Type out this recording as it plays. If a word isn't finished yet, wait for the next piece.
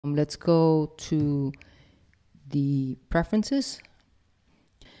Let's go to the preferences.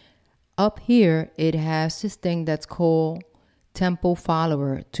 Up here, it has this thing that's called tempo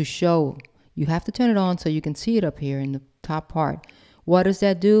follower to show. You have to turn it on so you can see it up here in the top part. What does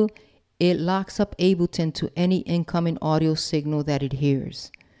that do? It locks up Ableton to any incoming audio signal that it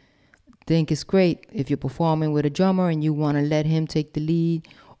hears. Think it's great if you're performing with a drummer and you want to let him take the lead,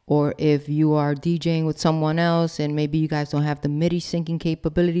 or if you are DJing with someone else and maybe you guys don't have the MIDI syncing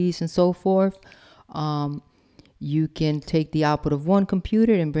capabilities and so forth. You can take the output of one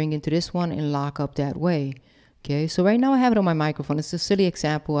computer and bring into this one and lock up that way. Okay, so right now I have it on my microphone. It's a silly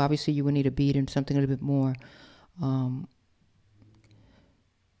example. Obviously you would need a beat and something a little bit more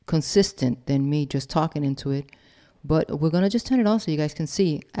consistent than me just talking into it. But we're going to just turn it on so you guys can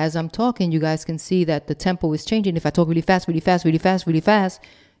see. As I'm talking, you guys can see that the tempo is changing. If I talk really fast, really fast, really fast, really fast,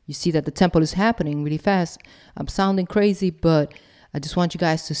 you see that the tempo is happening really fast. I'm sounding crazy, but I just want you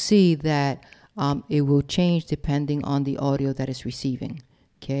guys to see that it will change depending on the audio that it's receiving.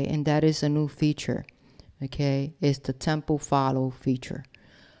 Okay, and that is a new feature. Okay, it's the tempo follow feature.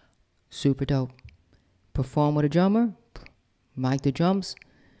 Super dope. Perform with a drummer, mic the drums,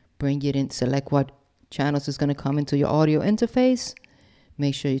 bring it in, select what channels is going to come into your audio interface.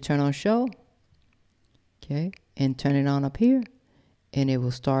 Make sure you turn on show. Okay, and turn it on up here, and it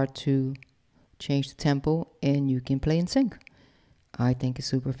will start to change the tempo and you can play and sync. I think it's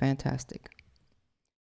super fantastic.